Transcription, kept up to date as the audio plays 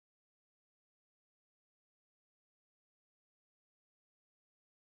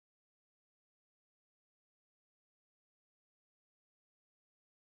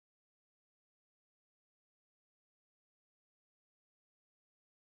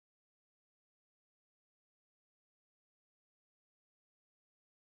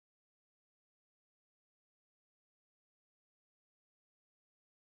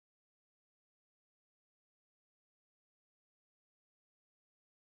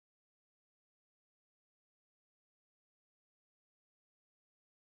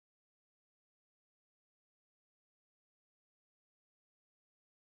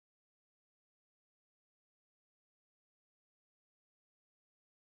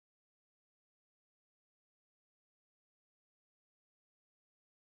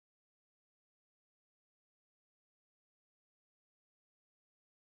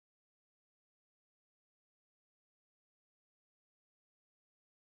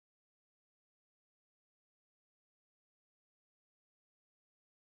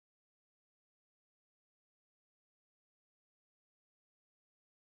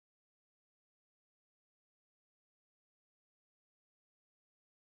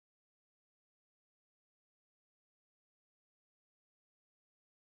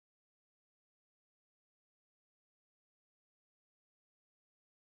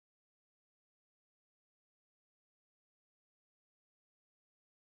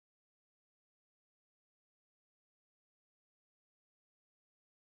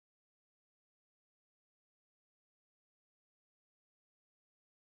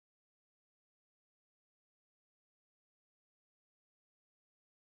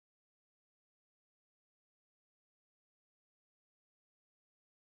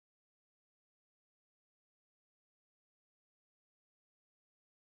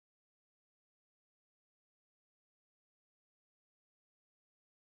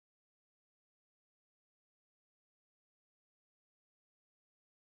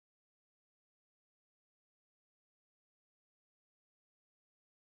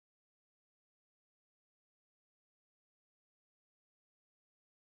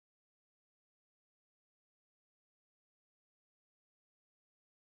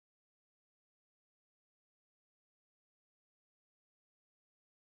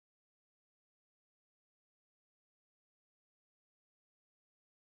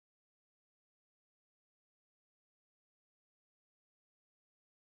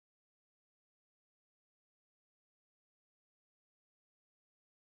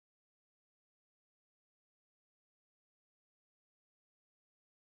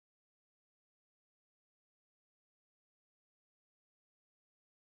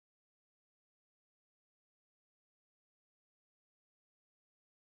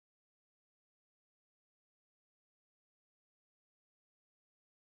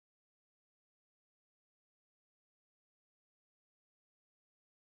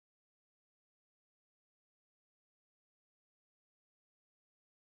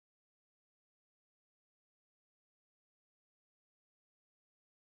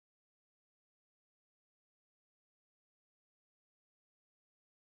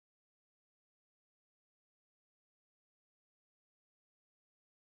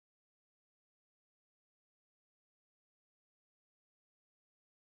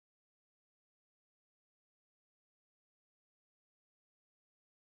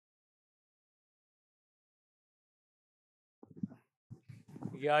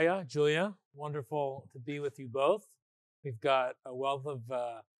Yaya, Julia, wonderful to be with you both. We've got a wealth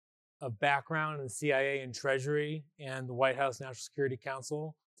of background in the CIA and Treasury and the White House National Security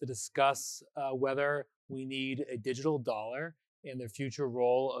Council to discuss whether we need a digital dollar and the future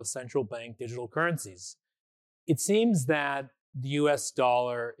role of central bank digital currencies. It seems that the US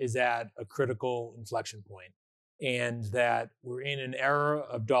dollar is at a critical inflection point and that we're in an era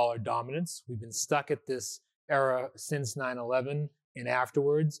of dollar dominance. We've been stuck at this era since 9/11 and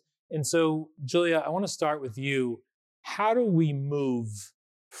afterwards. And so, Julia, I want to start with you. How do we move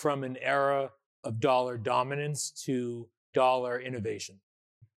from an era of dollar dominance to dollar innovation?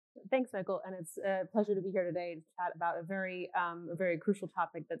 Thanks, Michael, and it's a pleasure to be here today to chat about a very crucial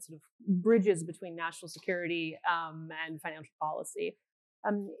topic that sort of bridges between national security and financial policy.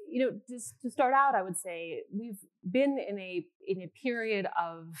 Just to start out, I would say we've been in a period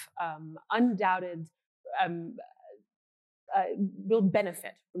of undoubted real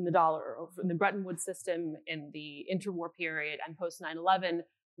benefit from the dollar, or from the Bretton Woods system in the interwar period and post 9/11,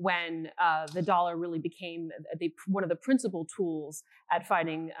 when the dollar really became one of the principal tools at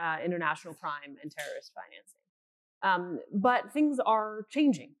fighting international crime and terrorist financing. But things are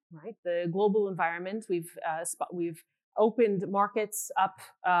changing, right? The global environment, we've opened markets up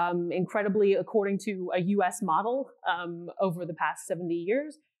incredibly according to a US model over the past 70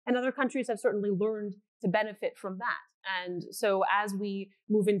 years. And other countries have certainly learned to benefit from that. And so as we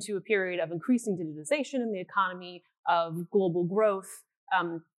move into a period of increasing digitization in the economy, of global growth,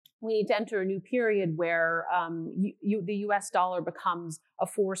 we need to enter a new period where the US dollar becomes a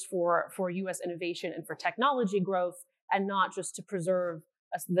force for US innovation and for technology growth, and not just to preserve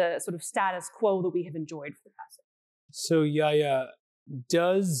the sort of status quo that we have enjoyed for the past. So, Yaya,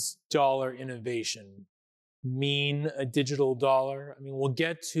 does dollar innovation mean a digital dollar? I mean, we'll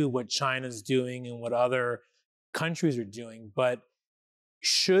get to what China's doing and what other countries are doing, but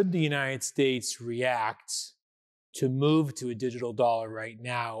should the United States react to move to a digital dollar right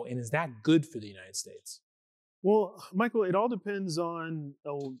now? And is that good for the United States? Well, Michael, it all depends on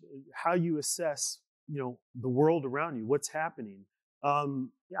how you assess, the world around you, what's happening.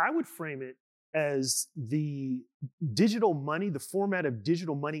 I would frame it as the digital money, the format of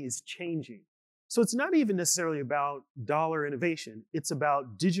digital money is changing. So it's not even necessarily about dollar innovation. It's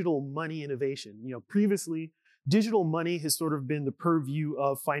about digital money innovation. Previously, digital money has sort of been the purview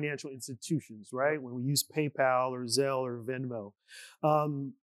of financial institutions, right? When we use PayPal or Zelle or Venmo.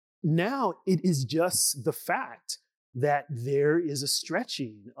 Now it is just the fact that there is a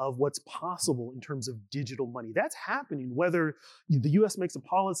stretching of what's possible in terms of digital money. That's happening whether the US makes a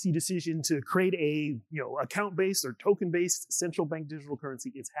policy decision to create a account-based or token-based central bank digital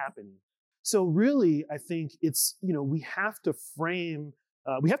currency. It's happening. So really, I think it's, we have to frame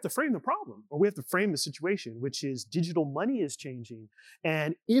the problem, or we have to frame the situation, which is digital money is changing.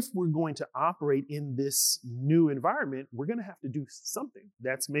 And if we're going to operate in this new environment, we're going to have to do something.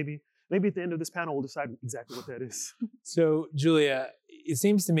 That's maybe at the end of this panel, we'll decide exactly what that is. So, Julia, it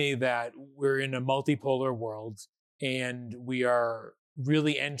seems to me that we're in a multipolar world, and we are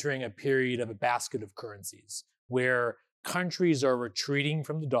really entering a period of a basket of currencies where countries are retreating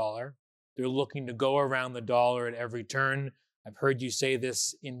from the dollar. They're looking to go around the dollar at every turn. I've heard you say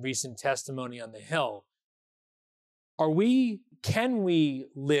this in recent testimony on the Hill. Can we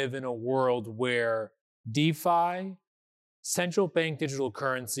live in a world where DeFi, central bank digital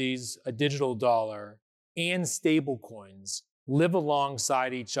currencies, a digital dollar, and stable coins live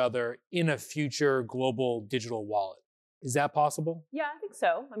alongside each other in a future global digital wallet? Is that possible? Yeah, I think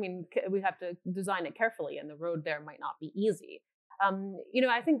so. I mean, we have to design it carefully, and the road there might not be easy.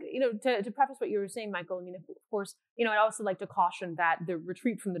 I think, to preface what you were saying, Michael, I mean, of course, I'd also like to caution that the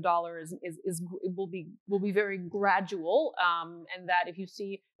retreat from the dollar will be very gradual, and that if you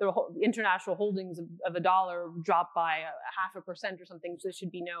see the international holdings of the dollar drop by 0.5% or something, so there should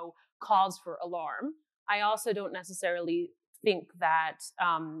be no cause for alarm. I also don't necessarily think that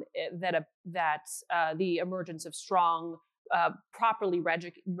the emergence of strong, properly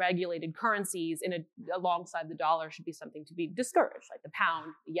regulated currencies alongside the dollar should be something to be discouraged, like the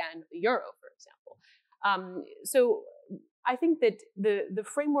pound, the yen, the euro, for example. So I think that the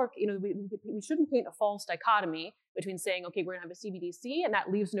framework, we shouldn't paint a false dichotomy between saying, okay, we're going to have a CBDC and that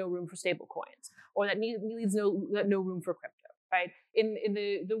leaves no room for stable coins, or that leaves no room for crypto, right? In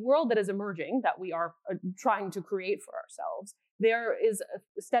the world that is emerging, that we are trying to create for ourselves, there is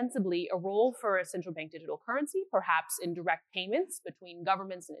ostensibly a role for a central bank digital currency, perhaps in direct payments between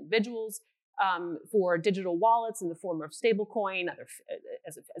governments and individuals, for digital wallets in the form of stablecoin,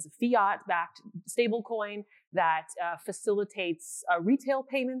 as a fiat-backed stablecoin that facilitates retail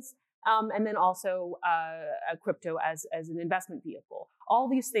payments, and then also crypto as an investment vehicle. All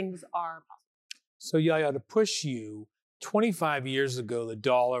these things are possible. So Yaya, to push you, 25 years ago, the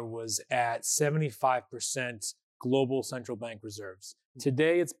dollar was at 75% global central bank reserves.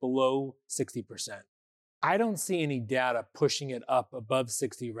 Today, it's below 60%. I don't see any data pushing it up above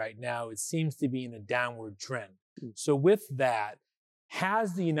 60 right now. It seems to be in a downward trend. So with that,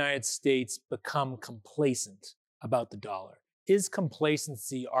 has the United States become complacent about the dollar? Is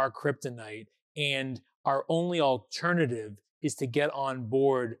complacency our kryptonite, and our only alternative is to get on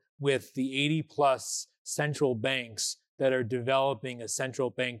board with the 80 plus central banks that are developing a central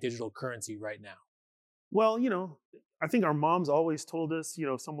bank digital currency right now? Well, I think our moms always told us,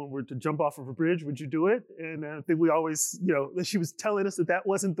 if someone were to jump off of a bridge, would you do it? And I think we always, she was telling us that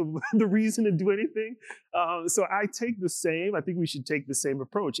wasn't the reason to do anything. So I take the same. I think we should take the same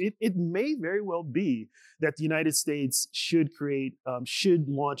approach. It may very well be that the United States should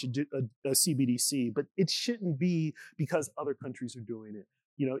launch a CBDC, but it shouldn't be because other countries are doing it.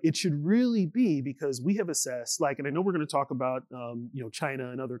 It should really be because we have assessed, and I know we're going to talk about, China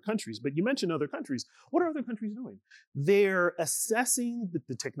and other countries, but you mentioned other countries. What are other countries doing? They're assessing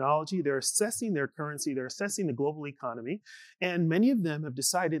the technology, they're assessing their currency, they're assessing the global economy, and many of them have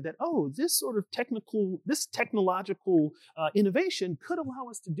decided that, this sort of technological innovation could allow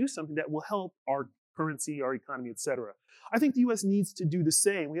us to do something that will help our currency, our economy, et cetera. I think the U.S. needs to do the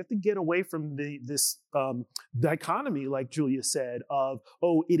same. We have to get away from this dichotomy, like Julia said, of,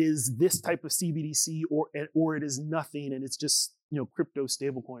 it is this type of CBDC or it is nothing and it's just, crypto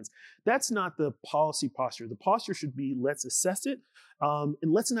stablecoins. That's not the policy posture. The posture should be, let's assess it, and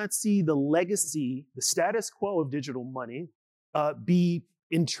let's not see the legacy, the status quo of digital money be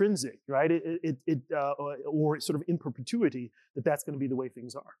intrinsic, right? Or sort of in perpetuity, that's going to be the way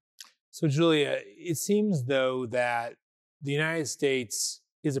things are. So Julia, it seems though that the United States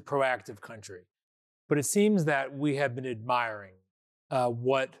is a proactive country, but it seems that we have been admiring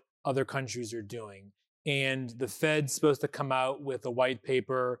what other countries are doing. And the Fed's supposed to come out with a white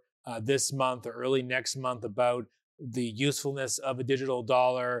paper this month or early next month about the usefulness of a digital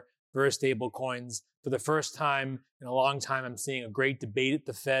dollar versus stable coins. For the first time in a long time, I'm seeing a great debate at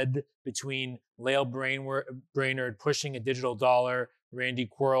the Fed between Lael Brainerd pushing a digital dollar, Randy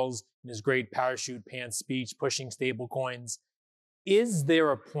Quarles in his great parachute pants speech pushing stable coins. Is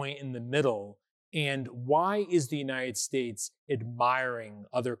there a point in the middle? And why is the United States admiring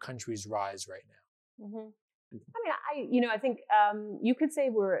other countries' rise right now? Mm-hmm. I think you could say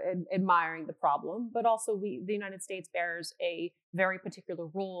we're admiring the problem, but also the United States bears a very particular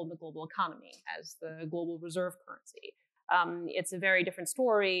role in the global economy as the global reserve currency. It's a very different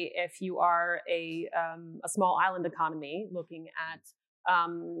story if you are a small island economy looking at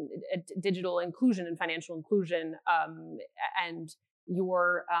digital inclusion and financial inclusion, and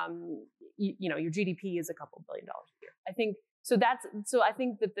your GDP is a couple $2 billion a year. I think so. I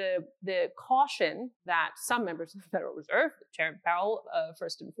think that the caution that some members of the Federal Reserve, Chairman Powell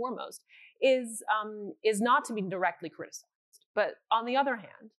first and foremost, is not to be directly criticized. But on the other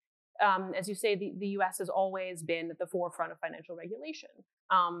hand, as you say, the U.S. has always been at the forefront of financial regulation,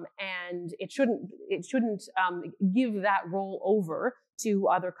 and it shouldn't give that role over to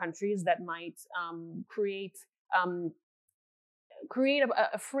other countries that might create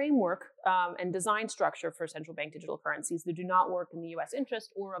a framework and design structure for central bank digital currencies that do not work in the U.S.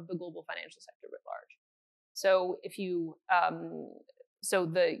 interest or of the global financial sector writ large. So so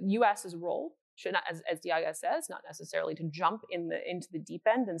the U.S.'s role should not, as Yaya says, not necessarily to jump into the deep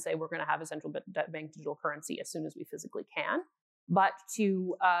end and say we're going to have a central bank digital currency as soon as we physically can, but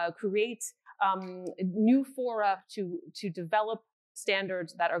to create new fora to develop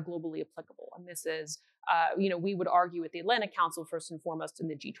standards that are globally applicable. And this is, we would argue at the Atlantic Council first and foremost in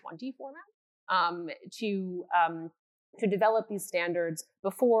the G20 format, to develop these standards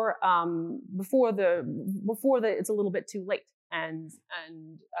before it's a little bit too late, and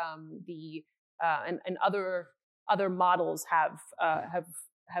other models have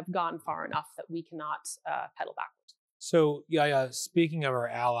gone far enough that we cannot pedal backwards. So, Yaya, speaking of our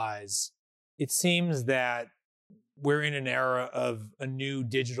allies, it seems that we're in an era of a new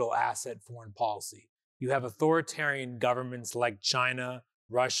digital asset foreign policy. You have authoritarian governments like China,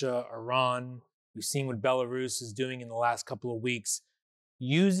 Russia, Iran. We've seen what Belarus is doing in the last couple of weeks,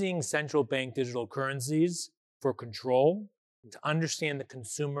 using central bank digital currencies for control, to understand the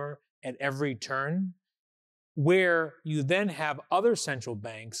consumer at every turn, where you then have other central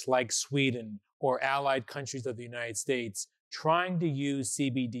banks like Sweden or allied countries of the United States trying to use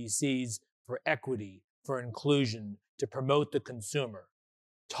CBDCs for equity, for inclusion, to promote the consumer.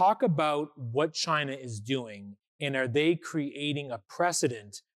 Talk about what China is doing, and are they creating a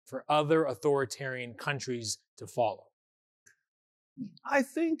precedent for other authoritarian countries to follow? I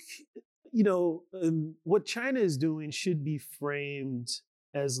think, what China is doing should be framed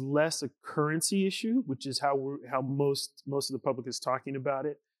as less a currency issue, which is how most of the public is talking about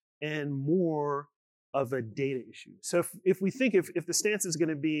it, and more of a data issue. So if we think if the stance is going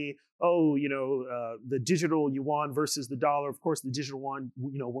to be, the digital yuan versus the dollar, of course the digital yuan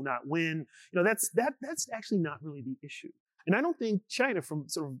will not win. That's actually not really the issue. And I don't think China, from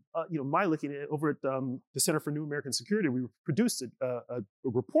sort of my looking at it over at the Center for New American Security, we produced a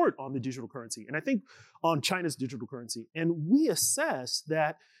report on the digital currency, and I think on China's digital currency, and we assess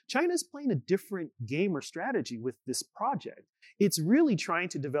that China is playing a different game or strategy with this project. It's really trying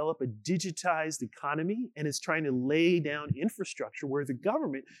to develop a digitized economy, and it's trying to lay down infrastructure where the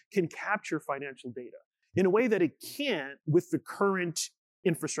government can capture financial data in a way that it can't with the current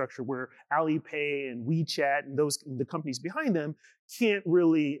infrastructure, where Alipay and WeChat and the companies behind them can't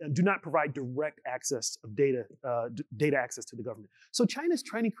really do not provide direct access of data access to the government. So China's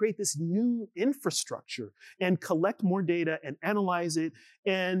trying to create this new infrastructure and collect more data and analyze it.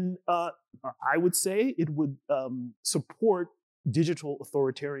 And I would say it would support digital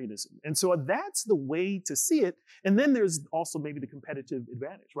authoritarianism. And so that's the way to see it. And then there's also maybe the competitive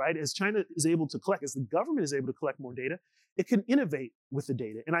advantage, right? As China is able to collect, as the government is able to collect more data, it can innovate with the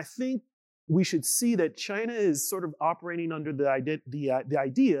data. And I think we should see that China is sort of operating under the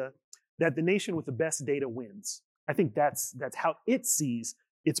idea that the nation with the best data wins. I think that's how it sees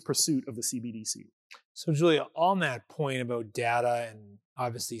its pursuit of the CBDC. So Julia, on that point about data and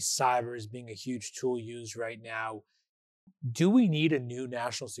obviously cyber is being a huge tool used right now, do we need a new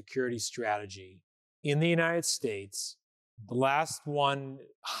national security strategy in the United States? The last one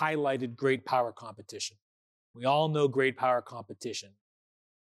highlighted great power competition. We all know great power competition.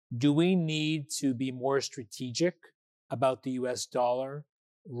 Do we need to be more strategic about the US dollar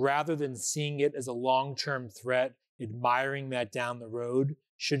rather than seeing it as a long-term threat, admiring that down the road?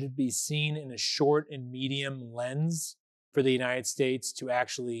 Should it be seen in a short and medium lens for the United States to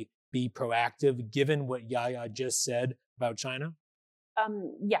actually be proactive, given what Yahya just said about China?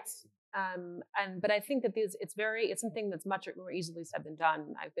 Yes. But I think that it's something that's much more easily said than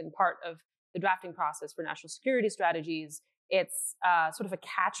done. I've been part of the drafting process for national security strategies. It's sort of a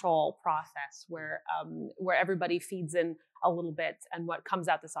catch-all process where everybody feeds in a little bit, and what comes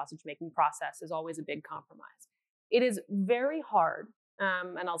out the sausage-making process is always a big compromise. It is very hard,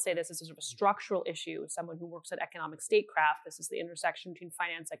 and I'll say this as sort of a structural issue. As someone who works at economic statecraft, this is the intersection between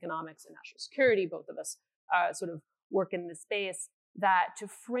finance, economics, and national security. Both of us sort of work in this space. That to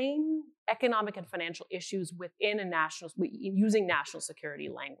frame economic and financial issues within using national security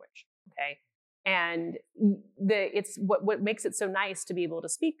language, okay? And it's what makes it so nice to be able to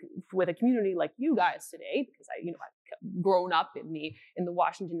speak with a community like you guys today, because I've grown up in the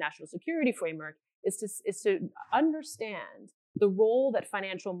Washington national security framework, is to understand the role that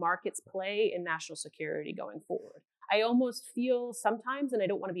financial markets play in national security going forward. I almost feel sometimes, and I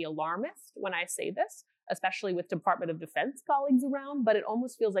don't want to be alarmist when I say this, especially with Department of Defense colleagues around, but it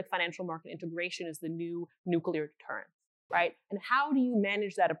almost feels like financial market integration is the new nuclear deterrent, right? And how do you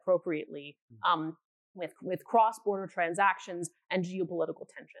manage that appropriately with cross-border transactions and geopolitical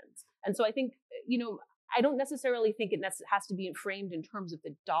tensions? And so I think, I don't necessarily think it has to be framed in terms of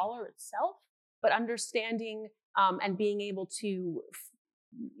the dollar itself, but understanding and being able to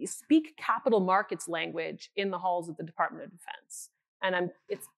speak capital markets language in the halls of the Department of Defense. And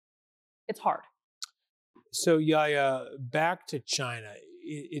it's hard. So Yahya, back to China.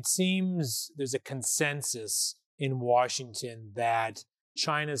 It seems there's a consensus in Washington that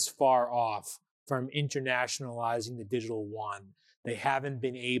China's far off from internationalizing the digital yuan. They haven't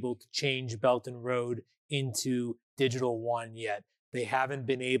been able to change Belt and Road into digital yuan yet. They haven't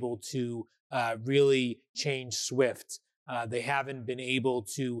been able to really change SWIFT. They haven't been able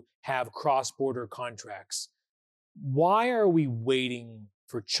to have cross-border contracts. Why are we waiting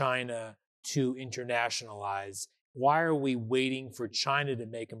for China to internationalize? Why are we waiting for China to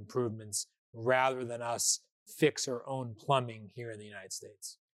make improvements rather than us fix our own plumbing here in the United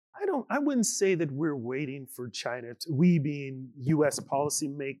States? I wouldn't say that we're waiting for China, we being US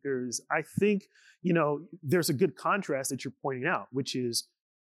policymakers. I think, there's a good contrast that you're pointing out, which is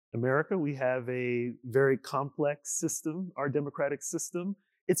America, we have a very complex system, our democratic system.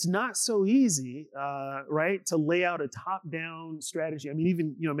 It's not so easy, right, to lay out a top-down strategy. I mean,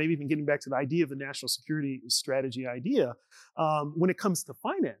 even, maybe even getting back to the idea of the national security strategy idea, when it comes to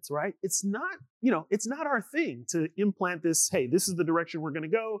finance, right? It's not our thing to implant this, hey, this is the direction we're going to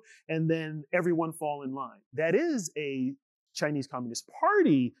go, and then everyone fall in line. That is a Chinese Communist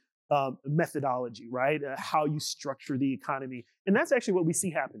Party methodology, right? How you structure the economy. And that's actually what we see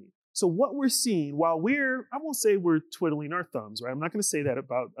happening. So what we're seeing, while I won't say we're twiddling our thumbs, right? I'm not going to say that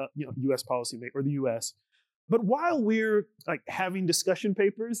about U.S. policy or the U.S. But while we're like having discussion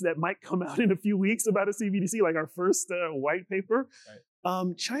papers that might come out in a few weeks about a CBDC, like our first white paper,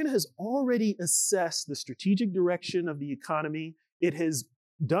 China has already assessed the strategic direction of the economy. It has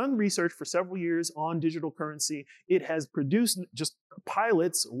done research for several years on digital currency. It has produced just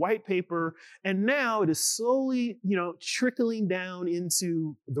pilots, white paper, and now it is slowly, trickling down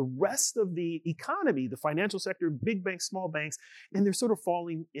into the rest of the economy, the financial sector, big banks, small banks, and they're sort of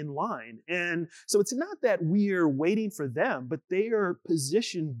falling in line. And so it's not that we're waiting for them, but they are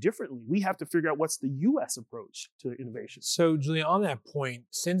positioned differently. We have to figure out what's the U.S. approach to innovation. So, Julia, on that point,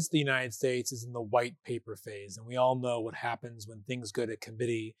 since the United States is in the white paper phase, and we all know what happens when things go to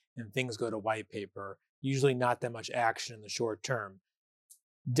committee and things go to white paper, usually not that much action in the short term.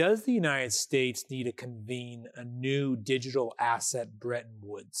 Does the United States need to convene a new digital asset Bretton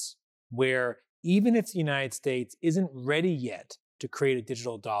Woods, where even if the United States isn't ready yet to create a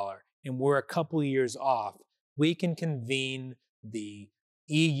digital dollar, and we're a couple of years off, we can convene the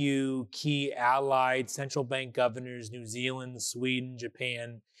EU, key allied central bank governors, New Zealand, Sweden,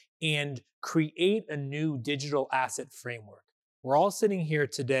 Japan, and create a new digital asset framework? We're all sitting here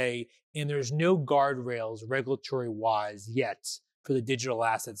today, and there's no guardrails regulatory-wise yet for the digital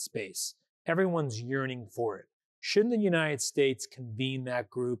asset space. Everyone's yearning for it. Shouldn't the United States convene that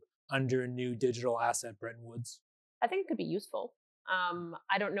group under a new digital asset Bretton Woods? I think it could be useful.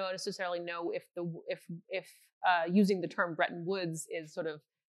 I don't necessarily know if using the term Bretton Woods is sort of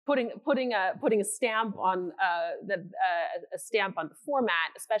putting a stamp on a stamp on the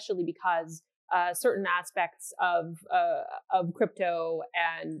format, especially because certain aspects of crypto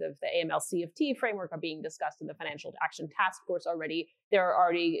and of the AML-CFT framework are being discussed in the Financial Action Task Force already. There are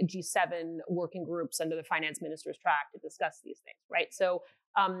already G7 working groups under the finance minister's track to discuss these things, right? So,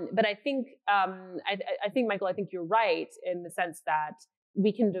 but I think, Michael, I think you're right in the sense that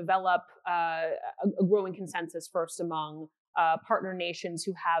we can develop a growing consensus first among partner nations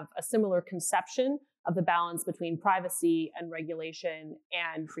who have a similar conception of the balance between privacy and regulation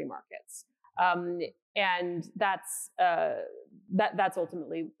and free markets. And that's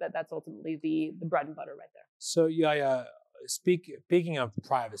ultimately the bread and butter right there. So speaking of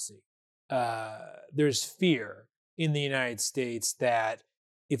privacy, there's fear in the United States that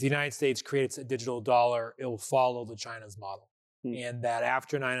if the United States creates a digital dollar, it will follow the China's model, and that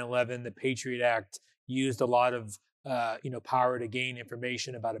after 9/11, the Patriot Act used a lot of power to gain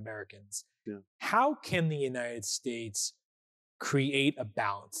information about Americans. Yeah. How can the United States create a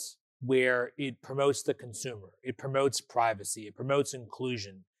balance where it promotes the consumer, it promotes privacy, it promotes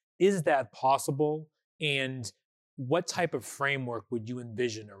inclusion? Is that possible? And what type of framework would you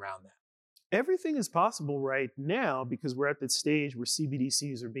envision around that? Everything is possible right now because we're at that stage where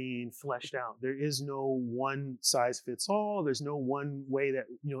CBDCs are being fleshed out. There is no one size fits all. There's no one way that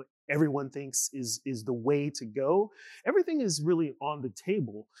everyone thinks is the way to go. Everything is really on the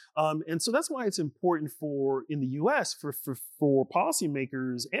table, and so that's why it's important in the U.S. for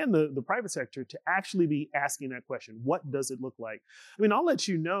policymakers and the private sector to actually be asking that question: what does it look like? I mean, I'll let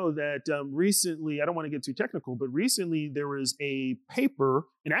you know that recently, I don't want to get too technical, but recently there was a paper,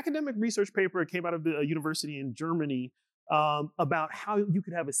 an academic research paper. It came out of a university in Germany about how you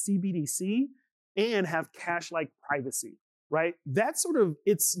could have a CBDC and have cash-like privacy. Right? That's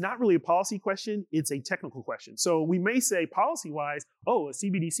it's not really a policy question, it's a technical question. So we may say policy-wise, a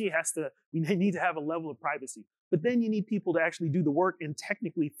CBDC we need to have a level of privacy. But then you need people to actually do the work and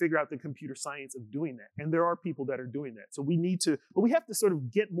technically figure out the computer science of doing that. And there are people that are doing that. So but we have to sort of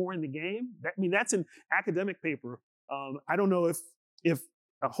get more in the game. That's an academic paper. I don't know if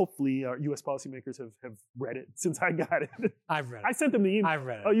hopefully our U.S. policymakers have read it since I got it. I've read it. I sent them the email. I've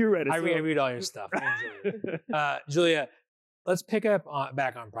read it. Oh, you read it. I read all your stuff. Julia, let's pick up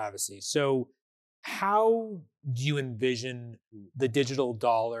back on privacy. So how do you envision the digital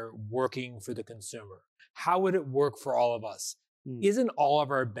dollar working for the consumer? How would it work for all of us? Isn't all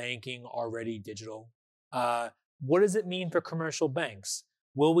of our banking already digital? What does it mean for commercial banks?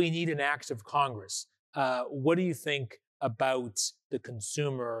 Will we need an act of Congress? What do you think about the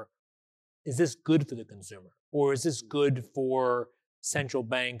consumer? Is this good for the consumer? Or is this good for central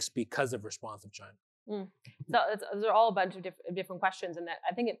banks because of responsive China? So those are all a bunch of different questions, and that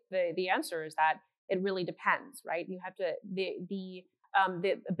I think the answer is that it really depends, right? You have to the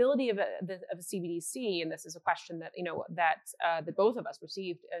ability of a CBDC, and this is a question that that both of us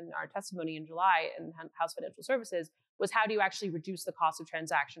received in our testimony in July in House Financial Services, was how do you actually reduce the cost of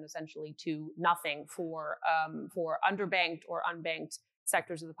transaction essentially to nothing for underbanked or unbanked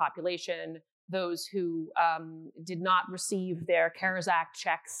sectors of the population, those who did not receive their CARES Act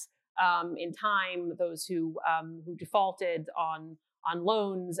checks in time, those who defaulted on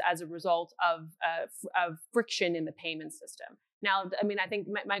loans as a result of friction in the payment system. Now, I mean, I think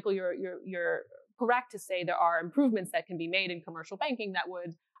Michael, you're correct to say there are improvements that can be made in commercial banking that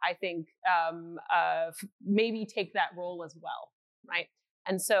would, I think, maybe take that role as well, right?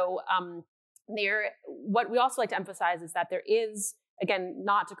 And so what we also like to emphasize is that there is, again,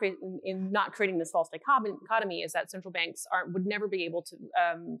 not creating this false dichotomy, is that central banks would never be able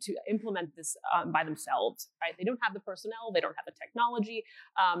to implement this by themselves, right? They don't have the personnel, they don't have the technology,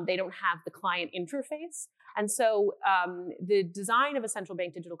 they don't have the client interface. And so the design of a central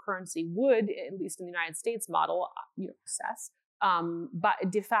bank digital currency would, at least in the United States model, assess, but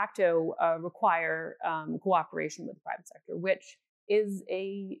de facto require cooperation with the private sector, which is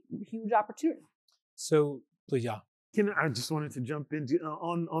a huge opportunity. So, please, yeah. I just wanted to jump into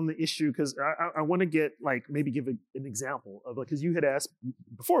on the issue because I want to get maybe give an example of because you had asked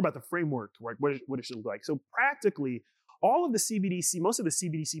before about the framework, right? What it should look like. So practically, all of the CBDC, most of the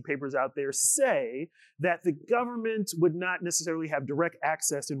CBDC papers out there say that the government would not necessarily have direct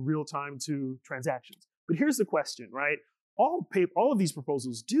access in real time to transactions. But here's the question, right? All of these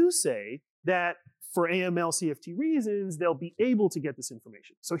proposals do say that for AML CFT reasons, they'll be able to get this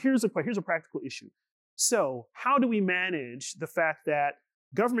information. So here's a practical issue. So how do we manage the fact that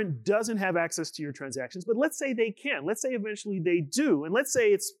government doesn't have access to your transactions, but let's say they can. Let's say eventually they do. And let's say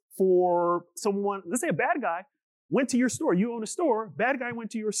it's for someone, let's say a bad guy went to your store. You own a store, bad guy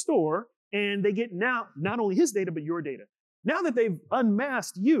went to your store, and they get now not only his data, but your data. Now that they've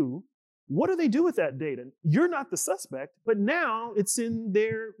unmasked you, what do they do with that data? You're not the suspect, but now it's in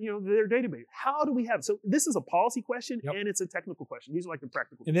their database. How do we have? So this is a policy question and it's a technical question. These are like the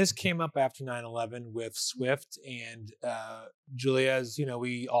practical. And this came up after 9/11 with SWIFT and Julia, as you know,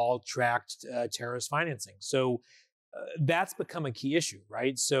 we all tracked terrorist financing. So that's become a key issue,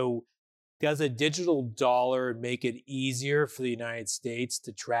 right? So does a digital dollar make it easier for the United States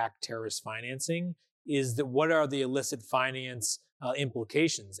to track terrorist financing? What are the illicit finance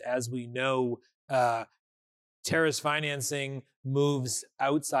implications? As we know, terrorist financing moves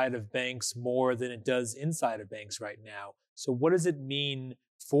outside of banks more than it does inside of banks right now. So what does it mean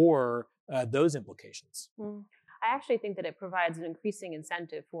for those implications? I actually think that it provides an increasing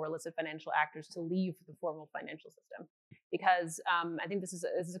incentive for illicit financial actors to leave the formal financial system. Because I think this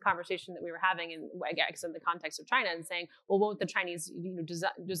is a conversation that we were having in the context of China and saying, well, won't the Chinese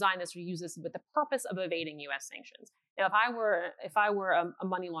design this or use this with the purpose of evading U.S. sanctions? Now, if I were a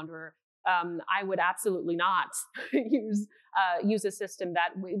money launderer, I would absolutely not use a system that,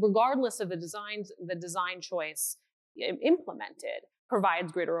 regardless of the design choice implemented,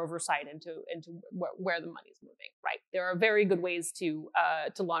 provides greater oversight into where the money is moving. Right? There are very good ways to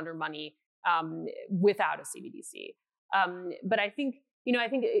launder money without a CBDC. But I think you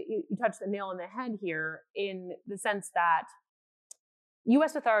touched the nail on the head here in the sense that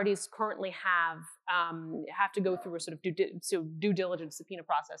U.S. authorities currently have to go through a sort of due diligence subpoena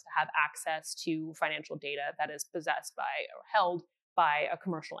process to have access to financial data that is possessed by or held by a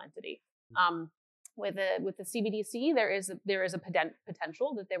commercial entity. With the CBDC, there is a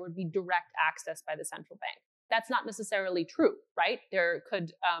potential that there would be direct access by the central bank. That's not necessarily true, right? There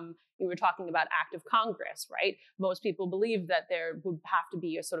could, you were talking about act of Congress, right? Most people believe that there would have to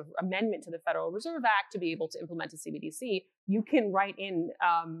be a sort of amendment to the Federal Reserve Act to be able to implement a CBDC. You can write in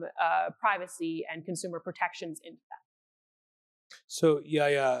privacy and consumer protections into that. So,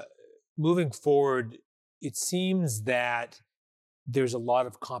 moving forward, it seems that there's a lot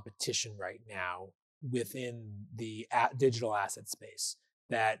of competition right now within the digital asset space,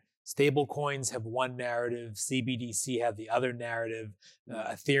 that stable coins have one narrative, CBDC have the other narrative,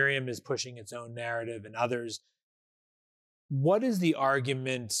 Ethereum is pushing its own narrative and others. What is the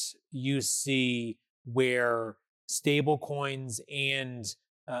argument you see where stable coins and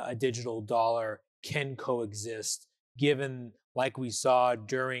a digital dollar can coexist, given, like we saw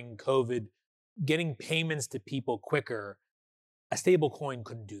during COVID, getting payments to people quicker? A stable coin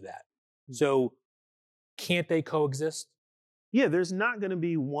couldn't do that. So can't they coexist? Yeah, there's not going to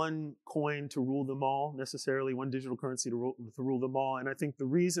be one coin to rule them all necessarily, one digital currency to rule them all. And I think the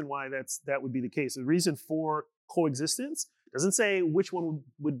reason why that would be the case, the reason for coexistence doesn't say which one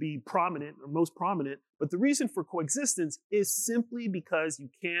would be prominent or most prominent, but the reason for coexistence is simply because you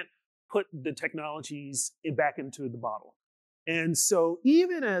can't put the technologies back into the bottle. And so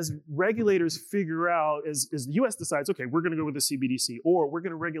even as regulators figure out, as the US decides, okay, we're going to go with the CBDC, or we're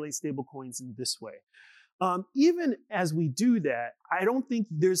going to regulate stablecoins in this way. Even as we do that, I don't think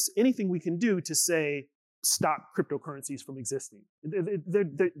there's anything we can do to say, stop cryptocurrencies from existing.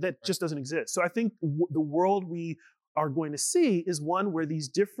 That just doesn't exist. So I think the world we are going to see is one where these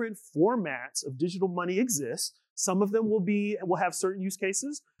different formats of digital money exist. Some of them will have certain use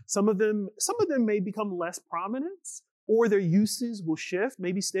cases. Some of them may become less prominent, or their uses will shift.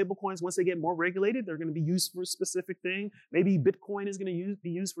 Maybe stablecoins, once they get more regulated, they're going to be used for a specific thing. Maybe Bitcoin is going to be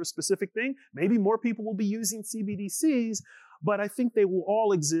used for a specific thing. Maybe more people will be using CBDCs, but I think they will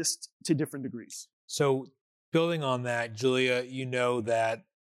all exist to different degrees. So building on that, Julia, you know that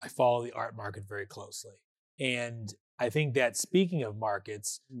I follow the art market very closely. And I think that speaking of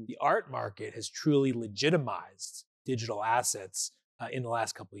markets, the art market has truly legitimized digital assets in the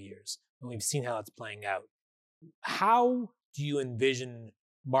last couple of years. And we've seen how it's playing out. How do you envision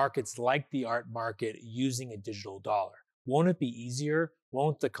markets like the art market using a digital dollar? Won't it be easier?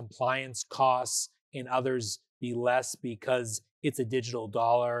 Won't the compliance costs and others be less because it's a digital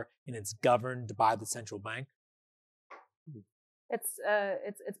dollar and it's governed by the central bank?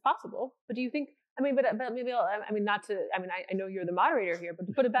 It's possible, but do you think? I mean, but maybe I know you're the moderator here, but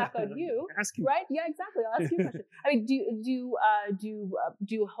to put it back on you, right? Yeah, exactly. I'll ask you a question. I mean,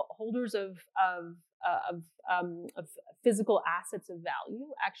 do holders of physical assets of value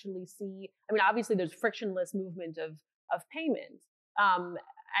actually see? I mean, obviously, there's frictionless movement of payment,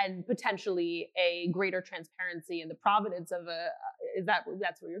 and potentially a greater transparency in the provenance of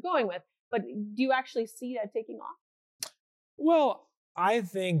that's where you're going with. But do you actually see that taking off? Well, I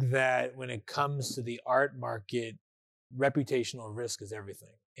think that when it comes to the art market, reputational risk is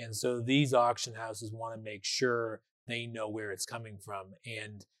everything. And so these auction houses want to make sure they know where it's coming from.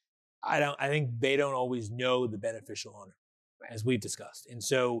 And I think they don't always know the beneficial owner, as we've discussed. And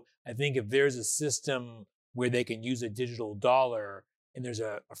so I think if there's a system where they can use a digital dollar and there's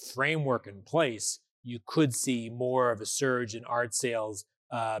a framework in place, you could see more of a surge in art sales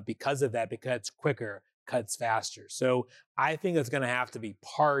because of that, because it's quicker, cuts faster. So I think it's going to have to be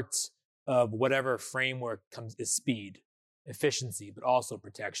part of whatever framework is speed, efficiency, but also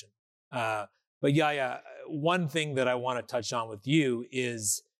protection. But yeah, one thing that I want to touch on with you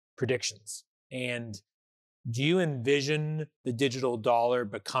is predictions. And do you envision the digital dollar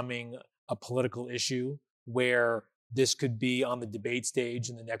becoming a political issue where this could be on the debate stage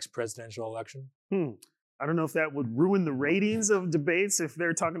in the next presidential election? I don't know if that would ruin the ratings of debates if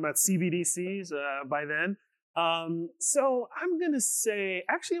they're talking about CBDCs by then. So I'm going to say,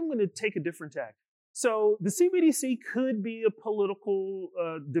 actually, I'm going to take a different tack. So the CBDC could be a political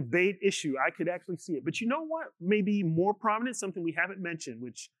debate issue. I could actually see it. But you know what? Maybe more prominent, something we haven't mentioned,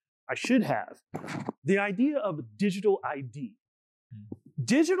 which I should have. The idea of digital ID.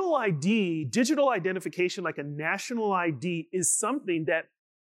 Digital ID, digital identification like a national ID is something that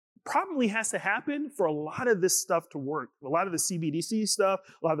probably has to happen for a lot of this stuff to work. A lot of the CBDC stuff,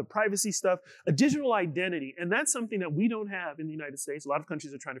 a lot of the privacy stuff, a digital identity. And that's something that we don't have in the United States. A lot of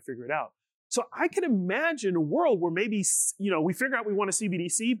countries are trying to figure it out. So I can imagine a world where maybe, we figure out we want a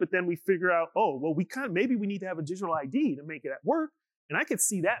CBDC, but then we figure out, maybe we need to have a digital ID to make it work. And I could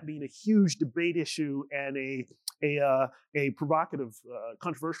see that being a huge debate issue and a provocative,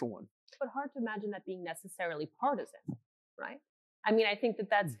 controversial one. But hard to imagine that being necessarily partisan, right? I mean, I think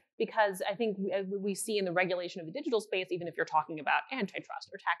that's because I think we see in the regulation of the digital space, even if you're talking about antitrust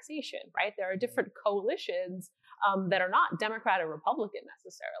or taxation, right? There are different coalitions that are not Democrat or Republican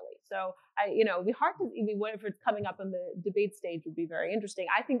necessarily. So, it'd be hard to, if it's coming up on the debate stage would be very interesting.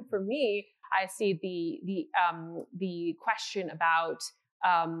 I think for me, I see the question about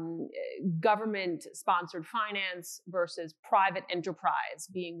government-sponsored finance versus private enterprise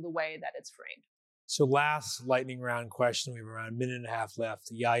being the way that it's framed. So last lightning round question, we have around a minute and a half left.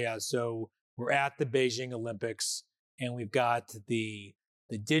 Yaya, so we're at the Beijing Olympics and we've got the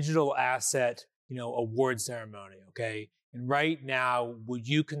digital asset, award ceremony, okay? And right now, would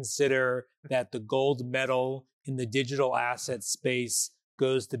you consider that the gold medal in the digital asset space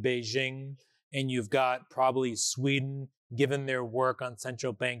goes to Beijing? And you've got probably Sweden, given their work on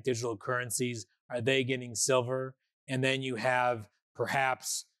central bank digital currencies, are they getting silver? And then you have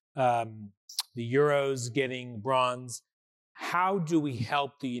perhaps the Euros getting bronze. How do we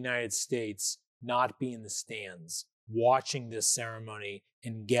help the United States not be in the stands watching this ceremony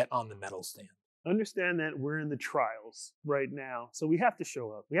and get on the medal stand? Understand that we're in the trials right now. So we have to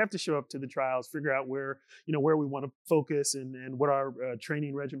show up. We have to show up to the trials, figure out where we want to focus and what our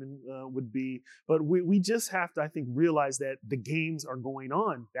training regimen would be. But we just have to, I think, realize that the games are going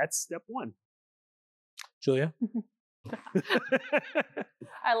on. That's step one. Julia?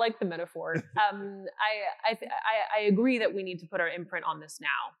 I like the metaphor. I agree that we need to put our imprint on this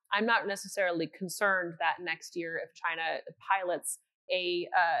now. I'm not necessarily concerned that next year, if China pilots a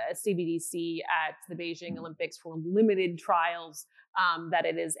CBDC at the Beijing Olympics for limited trials, that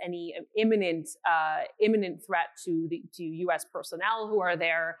it is any imminent threat to U.S. personnel who are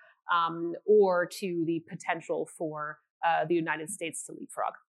there, or to the potential for the United States to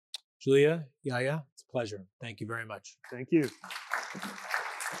leapfrog. Julia, Yaya, it's a pleasure. Thank you very much. Thank you.